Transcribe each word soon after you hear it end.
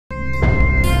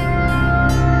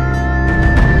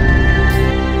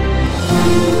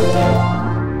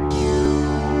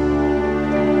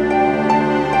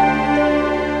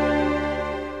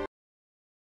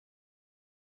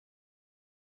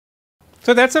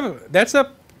So, that is a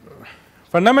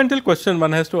fundamental question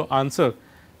one has to answer,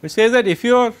 which says that if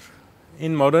you are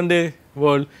in modern day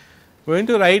world going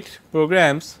to write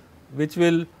programs which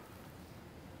will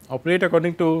operate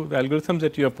according to the algorithms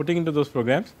that you are putting into those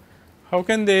programs, how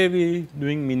can they be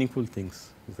doing meaningful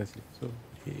things essentially. So,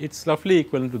 it is roughly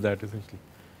equivalent to that essentially.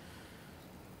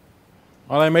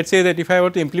 Or I might say that if I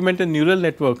were to implement a neural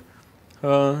network,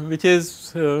 which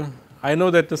is I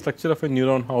know that the structure of a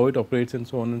neuron, how it operates and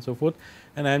so on and so forth,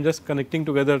 and I am just connecting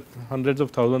together hundreds of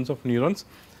thousands of neurons,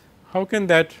 how can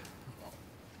that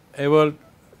ever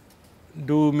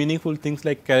do meaningful things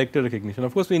like character recognition?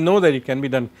 Of course, we know that it can be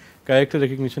done, character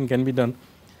recognition can be done,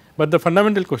 but the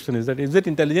fundamental question is that is it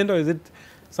intelligent or is it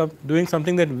doing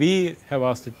something that we have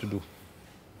asked it to do.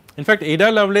 In fact,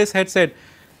 Ada Lovelace had said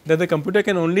that the computer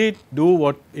can only do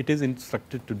what it is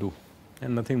instructed to do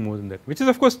and nothing more than that, which is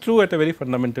of course true at a very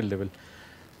fundamental level.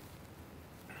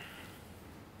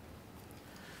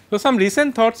 So, some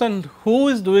recent thoughts on who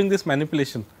is doing this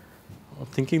manipulation of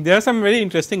thinking. There are some very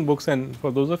interesting books, and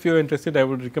for those of you who are interested, I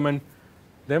would recommend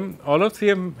them. All of three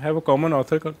have a common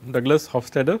author called Douglas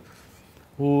Hofstadter,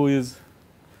 who is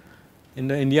in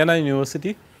the Indiana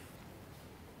University.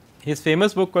 His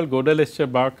famous book called Gödel,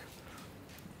 Escher, Bach,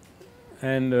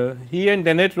 and he and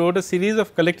Dennett wrote a series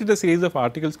of collected a series of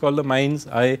articles called The Mind's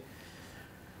Eye,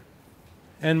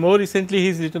 and more recently he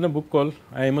has written a book called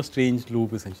I Am a Strange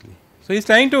Loop essentially. So, he is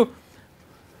trying to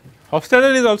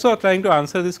Hofstadter is also trying to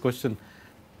answer this question.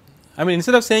 I mean,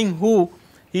 instead of saying who,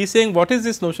 he is saying what is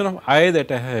this notion of I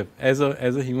that I have as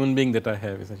a human being that I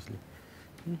have essentially,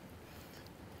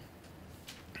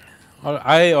 or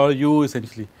I or you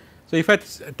essentially. So, if I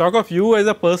talk of you as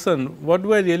a person, what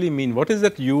do I really mean? What is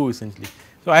that you essentially?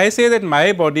 So, I say that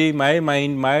my body, my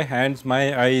mind, my hands,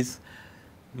 my eyes,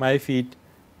 my feet,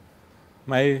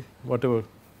 my whatever.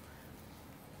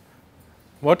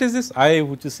 What is this I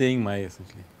which is saying my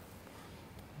essentially?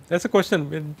 That is a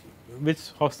question which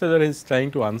Hofstadter is trying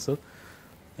to answer,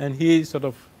 and he sort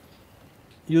of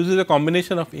uses a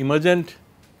combination of emergent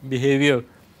behavior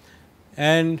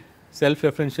and self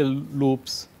referential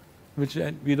loops, which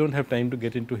we do not have time to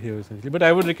get into here essentially, but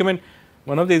I would recommend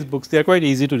one of these books. They are quite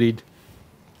easy to read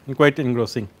and quite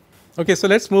engrossing. Okay, so,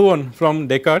 let us move on from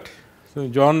Descartes. So,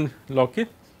 John Locke,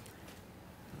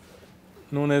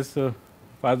 known as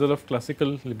father of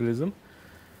classical liberalism.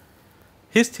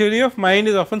 His theory of mind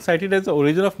is often cited as the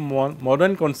origin of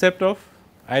modern concept of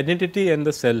identity and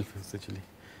the self essentially,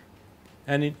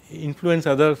 and it influenced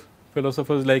other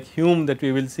philosophers like Hume that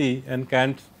we will see and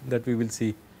Kant that we will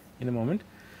see in a moment.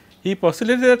 He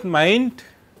postulated that mind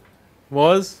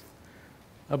was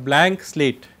a blank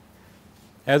slate,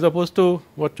 as opposed to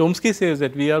what Chomsky says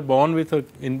that we are born with an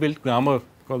inbuilt grammar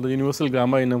called the universal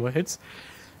grammar in our heads.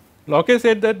 Locke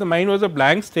said that the mind was a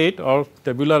blank state or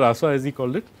tabula rasa as he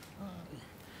called it,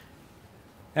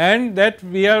 and that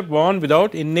we are born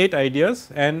without innate ideas,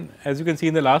 and as you can see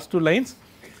in the last two lines,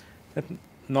 that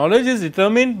knowledge is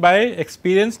determined by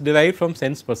experience derived from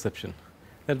sense perception,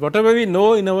 that whatever we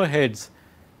know in our heads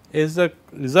is the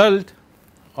result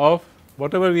of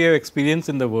whatever we have experienced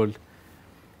in the world,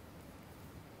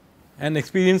 and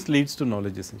experience leads to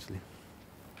knowledge essentially.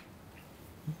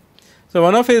 So,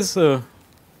 one of his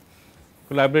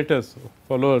collaborators,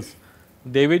 followers,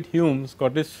 David Hume,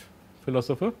 Scottish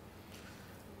philosopher,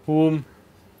 whom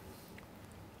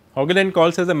Haugeland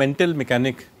calls as a mental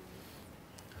mechanic,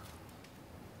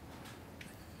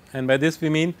 and by this we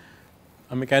mean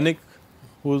a mechanic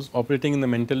who is operating in the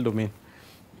mental domain.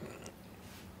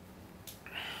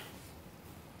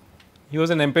 He was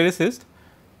an empiricist,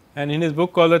 and in his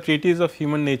book called The Treatise of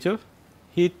Human Nature,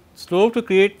 he strove to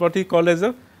create what he called as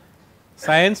a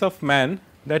science of man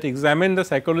that examined the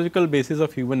psychological basis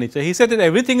of human nature. He said that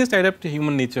everything is tied up to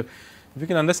human nature. If you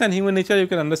can understand human nature, you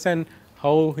can understand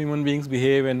how human beings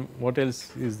behave and what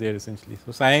else is there essentially.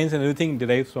 So, science and everything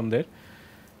derives from there.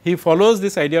 He follows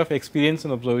this idea of experience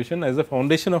and observation as the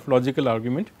foundation of logical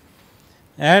argument,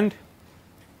 and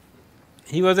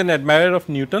he was an admirer of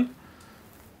Newton,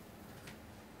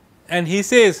 and he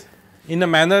says in a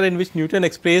manner in which Newton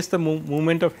expressed the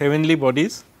movement of heavenly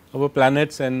bodies over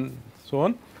planets and so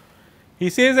on. He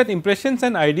says that impressions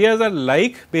and ideas are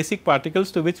like basic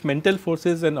particles to which mental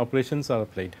forces and operations are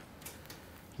applied.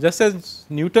 Just as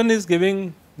Newton is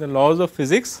giving the laws of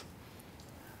physics,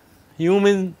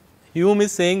 Hume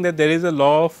is saying that there is a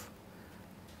law of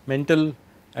mental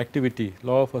activity,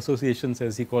 law of associations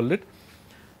as he called it,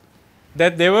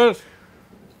 that they were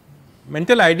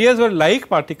mental ideas were like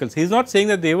particles. He is not saying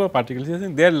that they were particles, he is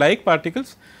saying they are like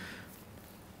particles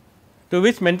to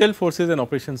which mental forces and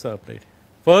operations are applied.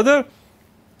 Further,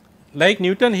 like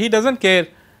Newton, he does not care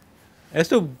as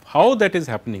to how that is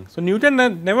happening. So, Newton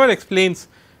never explains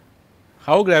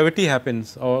how gravity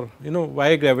happens or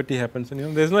why gravity happens,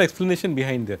 and there is no explanation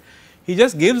behind there. He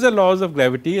just gives the laws of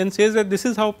gravity and says that this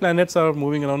is how planets are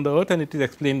moving around the earth and it is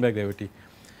explained by gravity.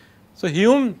 So,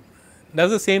 Hume does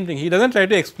the same thing, he does not try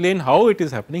to explain how it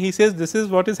is happening, he says this is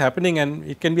what is happening and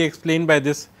it can be explained by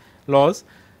this laws,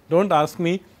 do not ask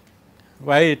me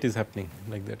why it is happening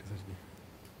like that essentially.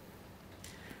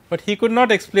 But he could not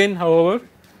explain, however,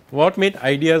 what made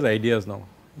ideas ideas now.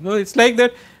 It is like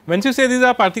that once you say these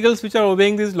are particles which are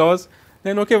obeying these laws,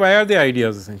 then okay, why are they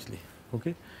ideas essentially,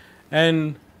 okay,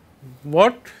 and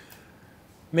what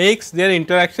makes their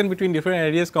interaction between different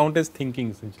ideas count as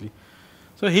thinking essentially.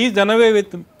 So, he is done away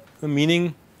with the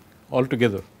meaning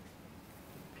altogether.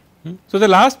 So, the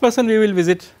last person we will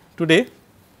visit today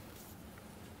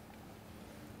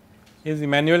is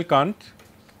Immanuel Kant,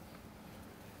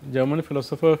 German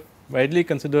philosopher widely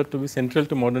considered to be central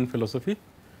to modern philosophy.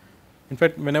 In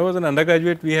fact, when I was an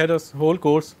undergraduate, we had a whole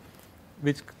course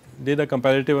which did a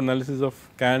comparative analysis of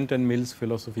Kant and Mill's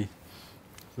philosophy.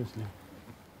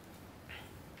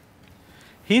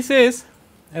 He says,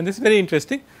 and this is very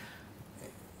interesting.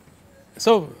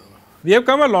 So, we have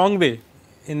come a long way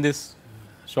in this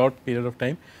short period of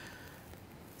time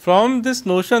from this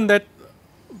notion that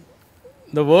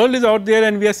the world is out there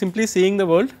and we are simply seeing the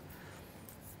world,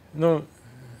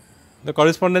 the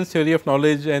correspondence theory of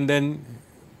knowledge and then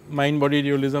mind body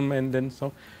dualism, and then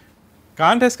so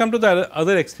Kant has come to the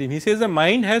other extreme. He says the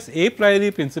mind has a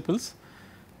priori principles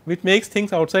which makes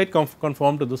things outside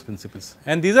conform to those principles,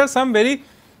 and these are some very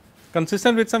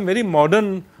consistent with some very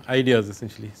modern ideas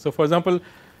essentially. So, for example,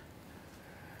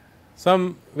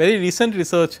 some very recent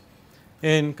research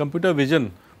in computer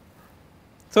vision.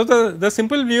 So, the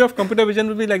simple view of computer vision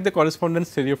would be like the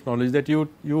correspondence theory of knowledge, that you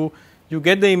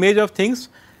get the image of things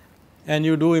and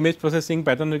you do image processing,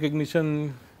 pattern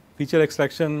recognition, feature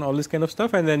extraction, all this kind of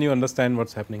stuff, and then you understand what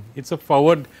is happening. It is a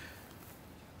forward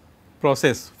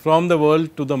process from the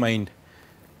world to the mind.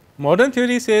 Modern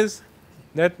theory says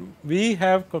that we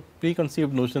have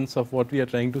preconceived notions of what we are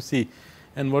trying to see,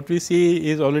 and what we see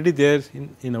is already there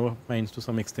in our minds to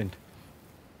some extent.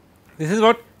 This is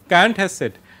what Kant has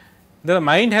said. The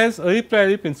mind has a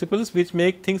priori principles which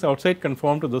make things outside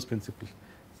conform to those principles,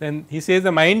 and he says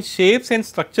the mind shapes and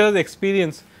structures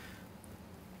experience.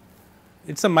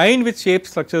 It is a mind which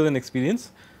shapes, structures and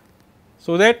experience.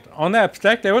 So, that on the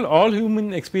abstract level all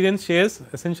human experience shares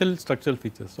essential structural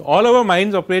features. So, all our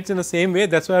minds operates in the same way,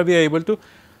 that is why we are able to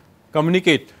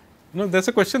communicate. That is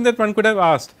a question that one could have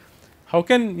asked, how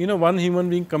can one human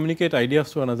being communicate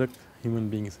ideas to another human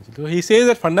being essentially. So, he says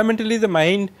that fundamentally the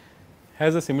mind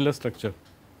has a similar structure.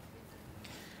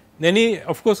 Then he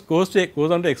of course goes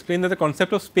on to explain that the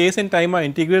concept of space and time are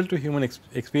integral to human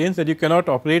experience, that you cannot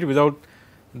operate without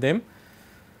them,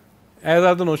 as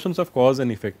are the notions of cause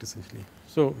and effect essentially.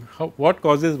 So, what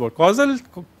causes what? Causal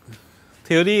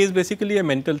theory is basically a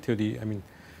mental theory. I mean,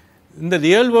 in the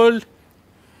real world,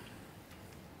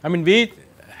 I mean, we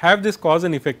have this cause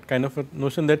and effect kind of a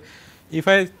notion that if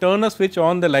I turn a switch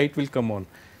on, the light will come on,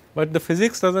 but the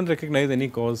physics does not recognize any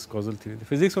causal theory. The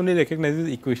physics only recognizes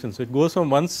equations. So, it goes from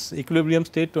one equilibrium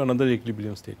state to another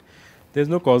equilibrium state. There is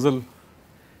no causal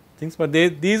things, but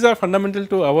these are fundamental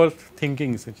to our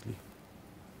thinking essentially.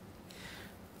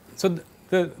 So,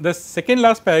 the second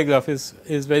last paragraph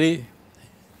is very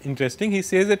interesting. He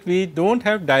says that we do not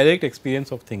have direct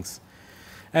experience of things,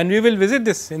 and we will visit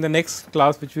this in the next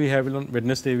class which we have on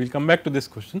Wednesday. We will come back to this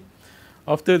question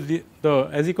of the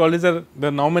as he calls it the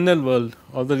nominal world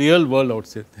or the real world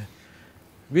outside there.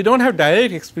 We do not have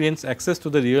direct experience access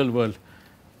to the real world,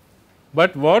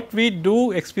 but what we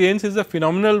do experience is the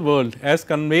phenomenal world as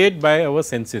conveyed by our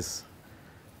senses.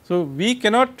 So, we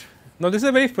cannot, now this is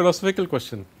a very philosophical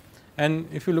question, and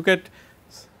if you look at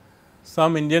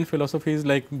some Indian philosophies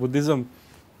like Buddhism,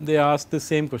 they ask the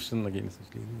same question again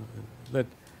essentially, that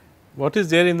what is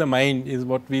there in the mind is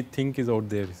what we think is out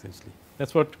there essentially. That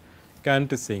is what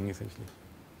Kant is saying essentially.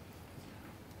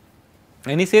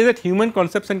 And he says that human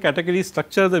concepts and categories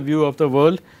structure the view of the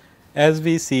world as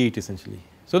we see it essentially.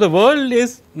 So, the world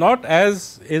is not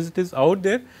as it is out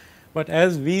there, but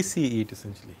as we see it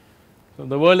essentially. So,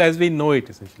 the world as we know it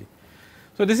essentially.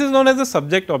 So, this is known as the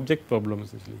subject object problem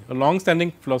essentially. A long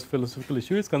standing philosophical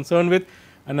issue is concerned with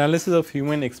analysis of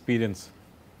human experience.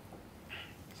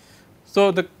 So,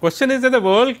 the question is that the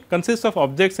world consists of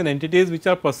objects and entities which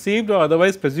are perceived or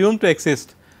otherwise presumed to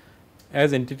exist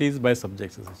as entities by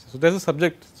subjects essentially. So, there is a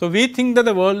subject. So, we think that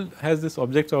the world has these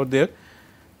objects out there,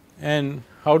 and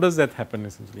how does that happen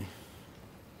essentially?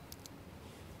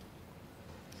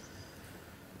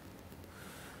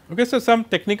 Okay, so, some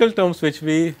technical terms which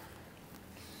we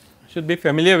should be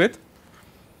familiar with.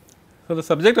 So, the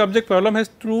subject object problem has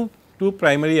two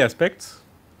primary aspects.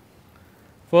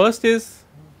 First is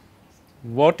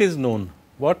what is known,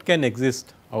 what can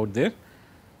exist out there,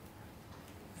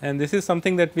 and this is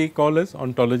something that we call as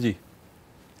ontology.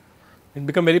 It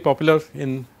become very popular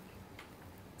in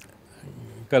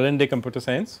current day computer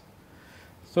science.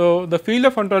 So, the field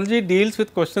of ontology deals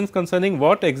with questions concerning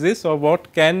what exists or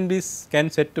what can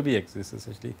said to be exists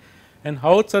essentially, and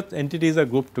how such entities are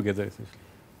grouped together essentially,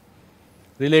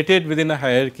 related within a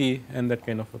hierarchy and that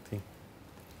kind of a thing.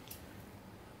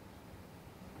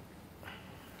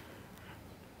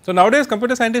 So, nowadays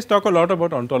computer scientists talk a lot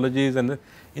about ontologies and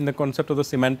in the concept of the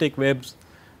semantic webs.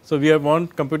 So, we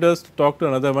want computers to talk to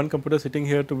another, one computer sitting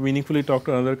here to meaningfully talk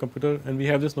to another computer, and we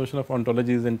have this notion of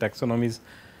ontologies and taxonomies,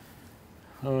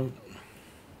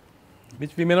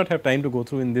 which we may not have time to go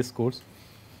through in this course.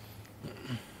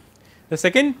 The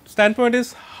second standpoint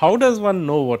is how does one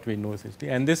know what we know essentially,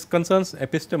 and this concerns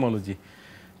epistemology,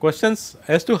 questions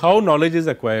as to how knowledge is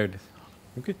acquired.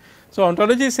 Okay. So,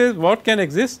 ontology says what can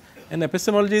exist, and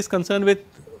epistemology is concerned with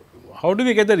how do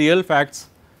we get the real facts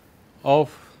of,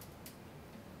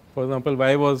 for example,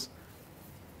 why was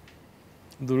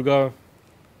Durga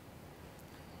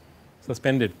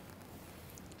suspended?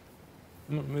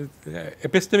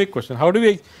 Epistemic question, how do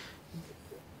we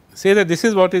say that this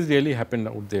is what is really happened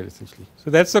out there essentially. So,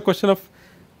 that is the question of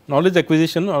knowledge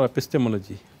acquisition or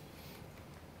epistemology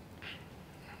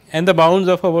and the bounds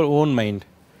of our own mind.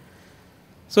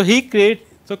 So,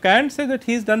 so Kant says that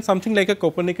he has done something like a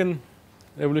Copernican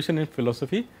revolution in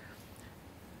philosophy.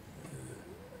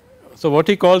 So, what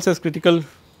he calls as critical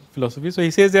philosophy. So,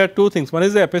 he says there are two things, one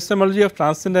is the epistemology of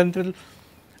transcendental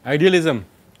idealism,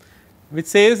 which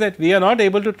says that we are not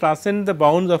able to transcend the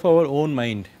bounds of our own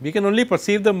mind. We can only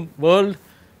perceive the world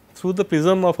through the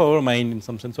prism of our mind in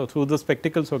some sense, or through the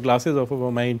spectacles or glasses of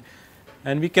our mind,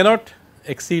 and we cannot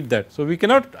exceed that. So, we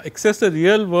cannot access the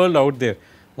real world out there,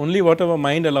 only what our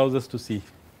mind allows us to see.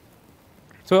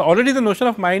 So, already the notion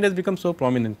of mind has become so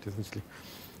prominent essentially.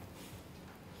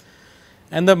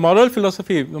 And the moral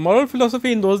philosophy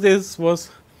in those days was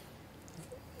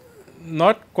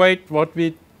not quite what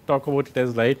we talk about it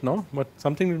as right now, but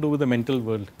something to do with the mental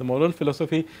world, the moral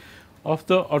philosophy of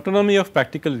the autonomy of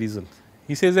practical reason.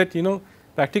 He says that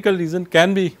practical reason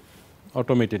can be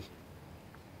automated.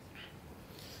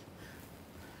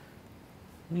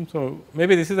 So,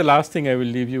 maybe this is the last thing I will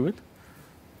leave you with.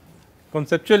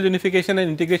 Conceptual unification and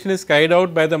integration is carried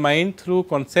out by the mind through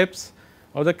concepts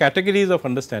or the categories of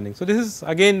understanding. So, this is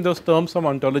again those terms from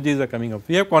ontologies are coming up.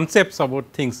 We have concepts about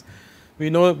things, we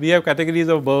know we have categories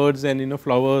of birds and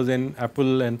flowers and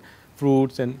apple and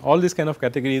fruits and all these kind of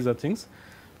categories of things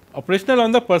operational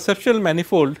on the perceptual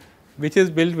manifold, which is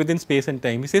built within space and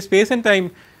time. We say space and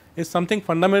time is something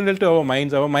fundamental to our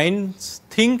minds. Our minds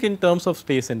think in terms of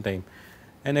space and time,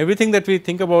 and everything that we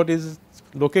think about is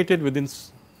located within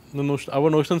our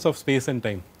notions of space and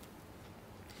time.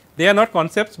 They are not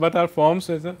concepts, but are forms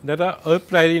that are a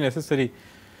priori necessary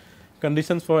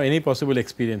conditions for any possible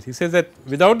experience. He says that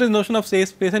without this notion of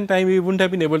space and time, we would not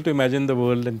have been able to imagine the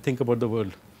world and think about the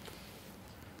world.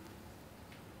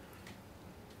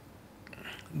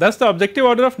 Thus, the objective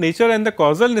order of nature and the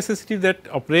causal necessity that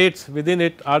operates within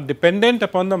it are dependent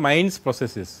upon the mind's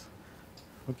processes,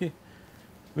 okay,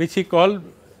 which he called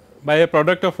by a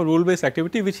product of a rule based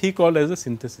activity, which he called as a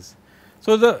synthesis.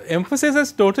 So, the emphasis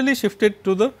has totally shifted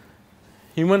to the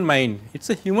human mind. It is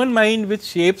a human mind which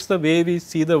shapes the way we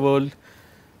see the world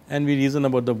and we reason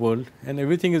about the world, and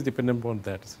everything is dependent upon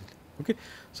that. Okay.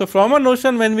 So, from a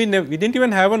notion when we did not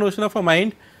even have a notion of a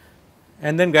mind,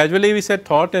 and then gradually we said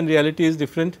thought and reality is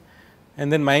different,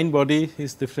 and then mind body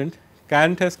is different.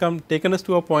 Kant has taken us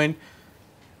to a point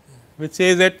which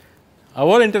says that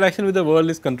our interaction with the world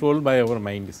is controlled by our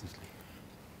mind essentially.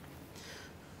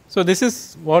 So, this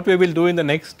is what we will do in the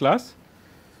next class.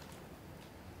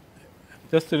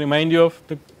 Just to remind you of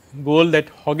the goal that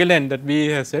Hogeland that we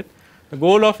have set. The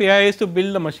goal of AI is to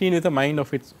build a machine with a mind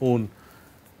of its own.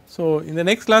 So, in the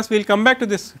next class we will come back to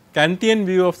this Kantian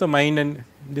view of the mind and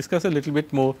discuss a little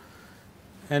bit more,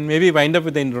 and maybe wind up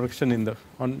with the introduction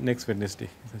on next Wednesday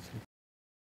essentially.